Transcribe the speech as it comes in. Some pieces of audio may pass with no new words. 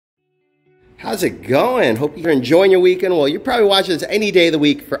How's it going? Hope you're enjoying your weekend. Well, you're probably watching this any day of the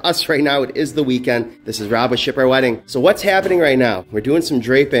week. For us right now, it is the weekend. This is Rob with ShipOur.Wedding. So what's happening right now? We're doing some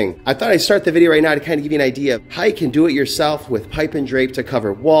draping. I thought I'd start the video right now to kind of give you an idea of how you can do it yourself with pipe and drape to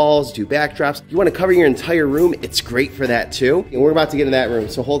cover walls, do backdrops. You want to cover your entire room, it's great for that too. And we're about to get in that room,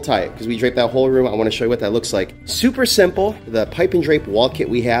 so hold tight because we draped that whole room. I want to show you what that looks like. Super simple. The pipe and drape wall kit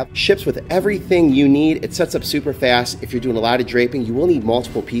we have ships with everything you need. It sets up super fast. If you're doing a lot of draping, you will need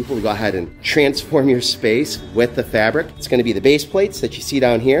multiple people to go ahead and transform your space with the fabric. It's going to be the base plates that you see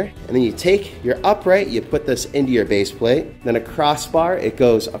down here, and then you take your upright, you put this into your base plate, then a crossbar, it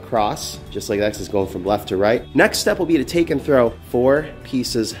goes across just like that. It's going from left to right. Next step will be to take and throw 4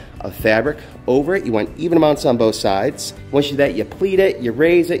 pieces of fabric over it. You want even amounts on both sides. Once you do that, you pleat it, you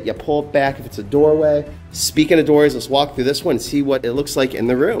raise it, you pull it back if it's a doorway. Speaking of doors, let's walk through this one and see what it looks like in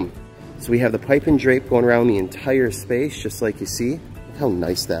the room. So we have the pipe and drape going around the entire space, just like you see. Look how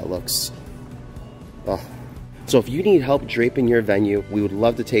nice that looks. Oh. So if you need help draping your venue, we would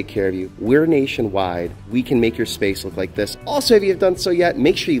love to take care of you. We're nationwide. We can make your space look like this. Also, if you haven't done so yet,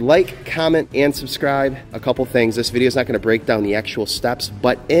 make sure you like, comment, and subscribe. A couple things. This video is not going to break down the actual steps,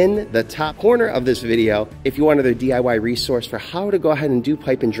 but in the top corner of this video, if you want another DIY resource for how to go ahead and do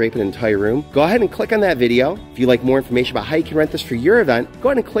pipe and drape an entire room, go ahead and click on that video. If you'd like more information about how you can rent this for your event, go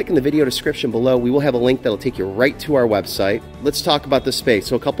ahead and click in the video description below. We will have a link that'll take you right to our website. Let's talk about the space.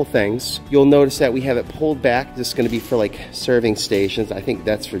 So a couple things. You'll notice that we have it pulled back. This is going to be for like serving stations. I think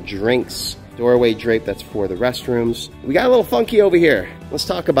that's for drinks. Doorway drape, that's for the restrooms. We got a little funky over here. Let's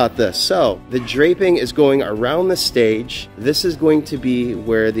talk about this. So the draping is going around the stage. This is going to be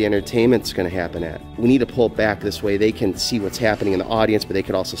where the entertainment's going to happen at. We need to pull it back this way. They can see what's happening in the audience, but they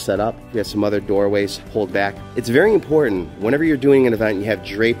could also set up. We have some other doorways pulled back. It's very important whenever you're doing an event and you have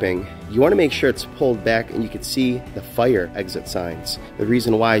draping, you want to make sure it's pulled back and you can see the fire exit signs. The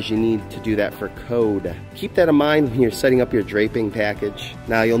reason why is you need to do that for code. Keep that in mind when you're setting up your draping package.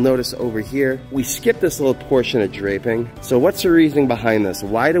 Now you'll notice over here, we skipped this little portion of draping. So what's the reasoning behind this?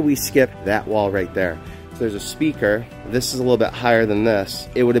 Why do we skip that wall right there? There's a speaker. This is a little bit higher than this.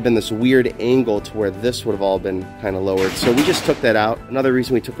 It would have been this weird angle to where this would have all been kind of lowered. So we just took that out. Another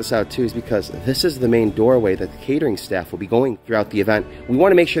reason we took this out too is because this is the main doorway that the catering staff will be going throughout the event. We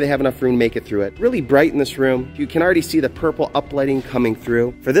want to make sure they have enough room to make it through it. Really bright in this room. You can already see the purple uplighting coming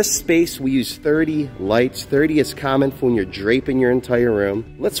through. For this space, we use 30 lights. 30 is common for when you're draping your entire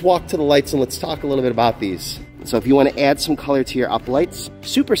room. Let's walk to the lights and let's talk a little bit about these. So if you want to add some color to your uplights,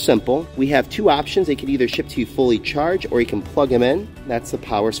 super simple. We have 2 options. They could either ship to you fully charged or you can plug them in. That's the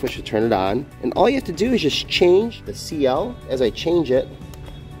power switch to turn it on. And all you have to do is just change the CL. As I change it,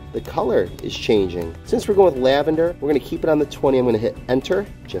 the color is changing. Since we're going with lavender, we're going to keep it on the 20. I'm going to hit enter,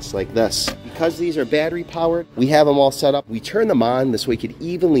 just like this. Because these are battery powered, we have them all set up. We turn them on, this way we could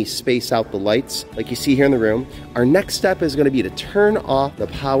evenly space out the lights, like you see here in the room. Our next step is going to be to turn off the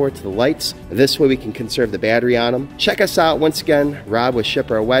power to the lights. This way we can conserve the battery on them. Check us out once again, Rob with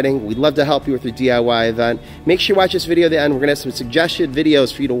ShipOur.Wedding. We'd love to help you with your DIY event. Make sure you watch this video at the end. We're going to have some suggested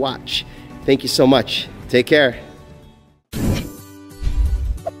videos for you to watch. Thank you so much. Take care.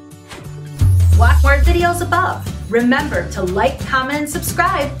 Watch more videos above. Remember to like, comment, and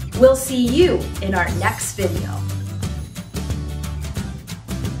subscribe. We'll see you in our next video.